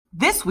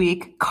This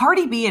week,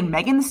 Cardi B and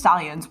Megan Thee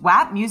Stallion's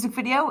WAP music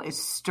video is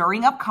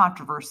stirring up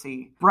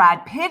controversy.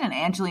 Brad Pitt and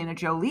Angelina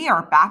Jolie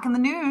are back in the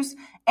news,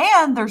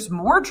 and there's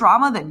more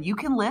drama than you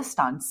can list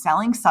on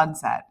Selling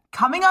Sunset.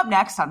 Coming up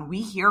next on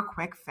We Hear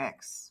Quick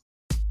Fix.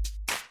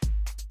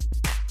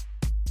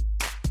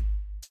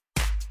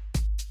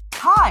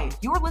 Hi,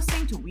 you're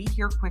listening to We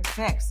Hear Quick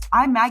Fix.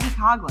 I'm Maggie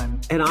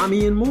Coughlin. And I'm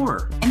Ian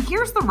Moore. And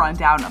here's the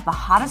rundown of the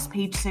hottest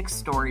Page Six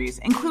stories,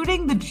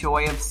 including the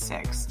Joy of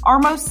Six, our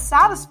most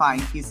satisfying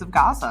piece of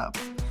gossip.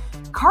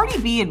 Cardi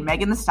B and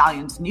Megan Thee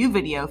Stallion's new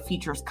video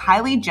features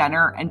Kylie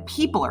Jenner, and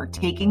people are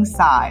taking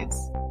sides.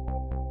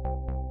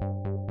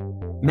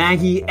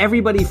 Maggie,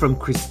 everybody from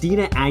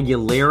Christina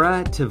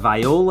Aguilera to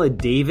Viola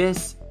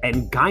Davis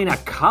and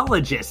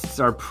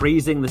gynecologists are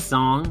praising the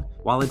song,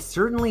 while it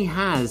certainly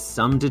has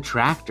some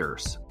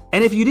detractors.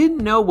 And if you didn't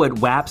know what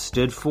WAP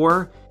stood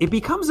for, it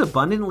becomes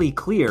abundantly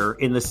clear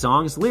in the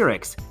song's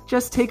lyrics.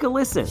 Just take a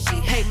listen.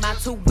 She paid my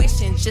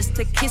tuition just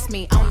to kiss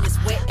me on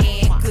this wet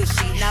and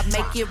gushy. Now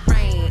make it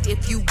rain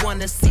if you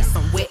want to see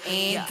some wet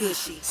and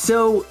gushy.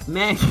 So,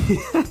 Maggie...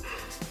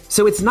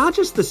 So it's not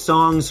just the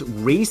song's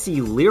racy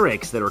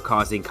lyrics that are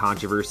causing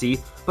controversy,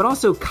 but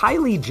also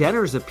Kylie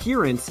Jenner's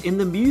appearance in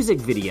the music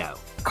video.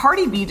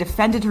 Cardi B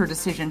defended her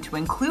decision to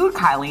include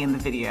Kylie in the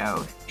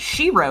video.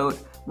 She wrote,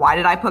 "Why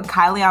did I put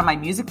Kylie on my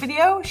music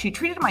video? She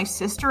treated my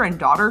sister and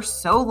daughter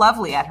so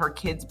lovely at her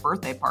kid's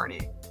birthday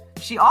party."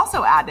 She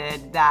also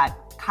added that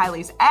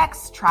Kylie's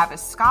ex,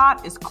 Travis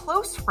Scott, is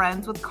close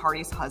friends with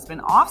Cardi's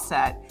husband,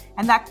 Offset,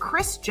 and that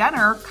Kris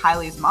Jenner,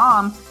 Kylie's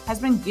mom, has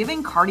been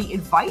giving Cardi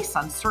advice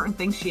on certain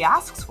things she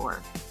asks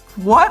for.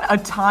 What a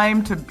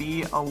time to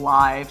be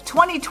alive.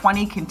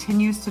 2020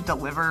 continues to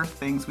deliver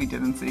things we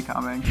didn't see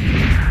coming.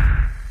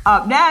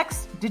 Up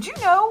next, did you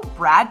know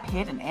Brad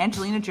Pitt and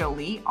Angelina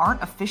Jolie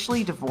aren't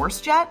officially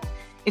divorced yet?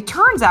 It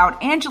turns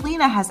out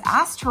Angelina has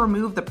asked to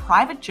remove the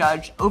private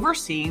judge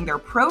overseeing their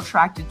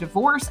protracted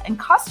divorce and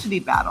custody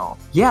battle.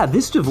 Yeah,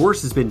 this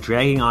divorce has been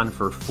dragging on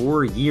for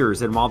 4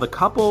 years, and while the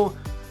couple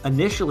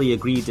initially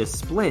agreed to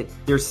split,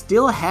 they're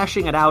still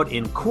hashing it out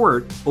in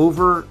court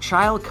over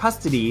child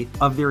custody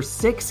of their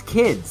 6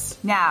 kids.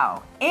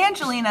 Now,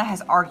 Angelina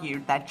has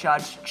argued that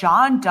Judge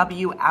John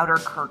W.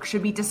 Outerkirk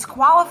should be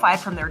disqualified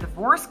from their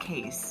divorce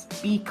case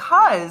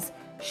because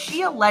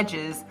she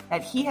alleges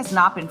that he has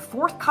not been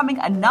forthcoming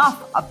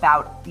enough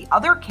about the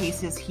other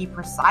cases he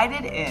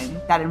presided in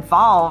that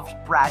involved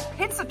Brad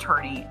Pitt's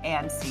attorney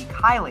and C.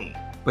 Kylie.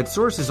 But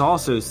sources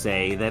also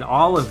say that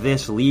all of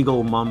this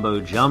legal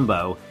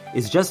mumbo-jumbo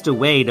is just a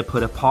way to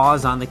put a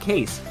pause on the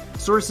case.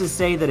 Sources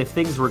say that if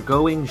things were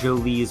going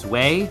Jolie's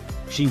way,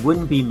 she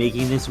wouldn't be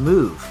making this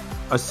move.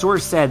 A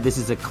source said this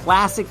is a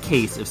classic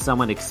case of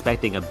someone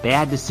expecting a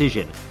bad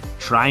decision,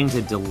 trying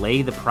to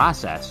delay the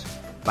process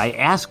by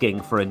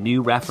asking for a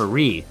new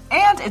referee.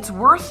 And it's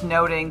worth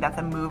noting that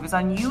the move is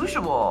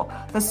unusual.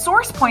 The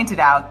source pointed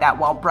out that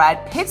while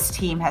Brad Pitt's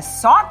team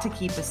has sought to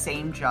keep the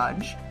same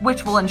judge,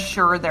 which will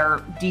ensure their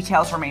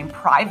details remain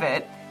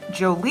private,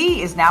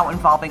 Jolie is now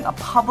involving a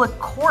public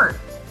court,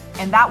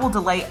 and that will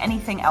delay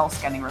anything else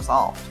getting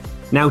resolved.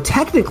 Now,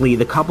 technically,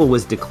 the couple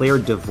was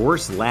declared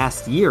divorced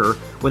last year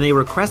when they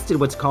requested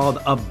what's called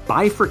a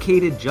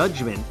bifurcated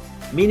judgment,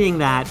 meaning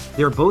that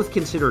they're both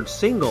considered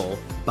single,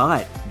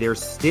 but they're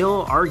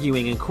still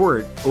arguing in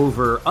court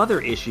over other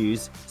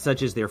issues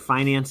such as their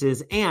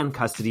finances and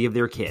custody of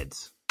their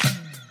kids.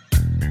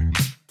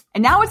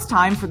 And now it's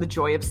time for the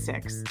Joy of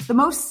Six, the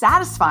most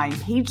satisfying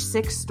Page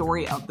Six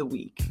story of the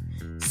week.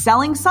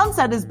 Selling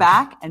Sunset is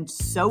back, and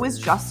so is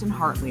Justin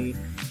Hartley.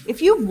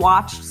 If you've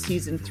watched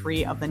season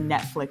 3 of the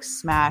Netflix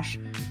smash,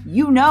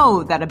 you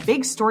know that a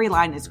big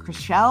storyline is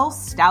Chrishell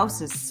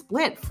Stauss's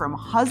split from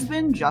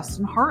husband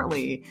Justin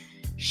Hartley.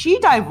 She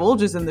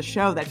divulges in the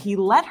show that he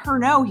let her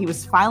know he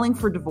was filing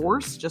for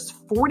divorce just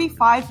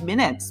 45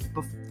 minutes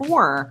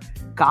before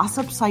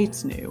gossip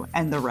sites knew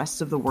and the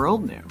rest of the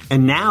world knew.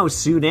 And now,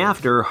 soon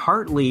after,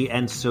 Hartley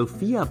and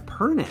Sophia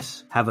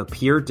Pernis have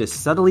appeared to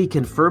subtly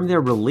confirm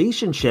their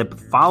relationship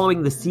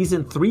following the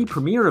season 3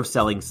 premiere of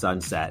Selling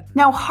Sunset.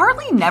 Now,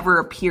 Hartley never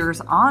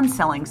appears on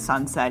Selling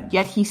Sunset,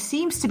 yet he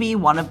seems to be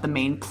one of the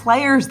main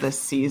players this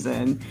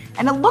season.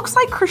 And it looks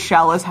like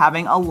Chrishell is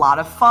having a lot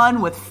of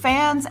fun with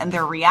fans and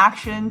their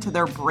reaction to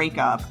their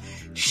breakup.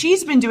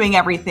 She's been doing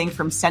everything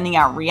from sending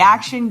out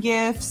reaction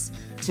gifts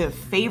to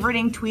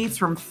favoriting tweets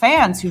from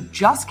fans who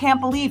just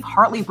can't believe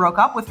Hartley broke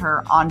up with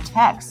her on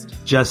text.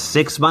 Just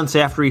 6 months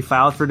after he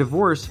filed for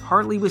divorce,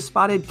 Hartley was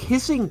spotted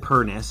kissing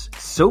Pernis.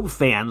 Soap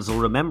fans will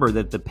remember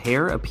that the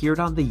pair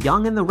appeared on The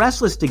Young and the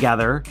Restless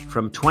together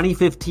from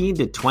 2015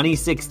 to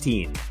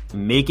 2016.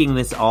 Making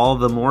this all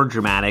the more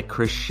dramatic,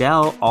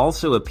 Chrishell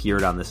also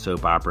appeared on the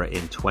soap opera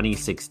in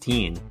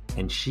 2016,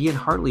 and she and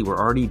Hartley were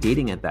already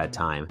dating at that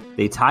time.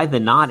 They tied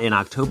the knot in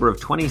October of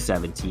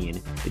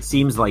 2017. It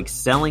seems like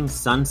Selling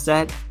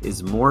Sunset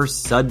is more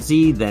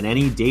sudsy than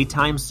any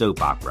daytime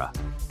soap opera.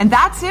 And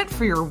that's it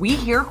for your We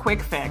Hear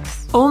Quick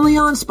Fix. Only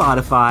on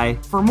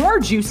Spotify. For more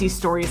juicy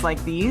stories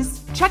like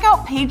these, check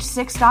out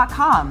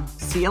page6.com.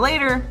 See you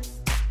later.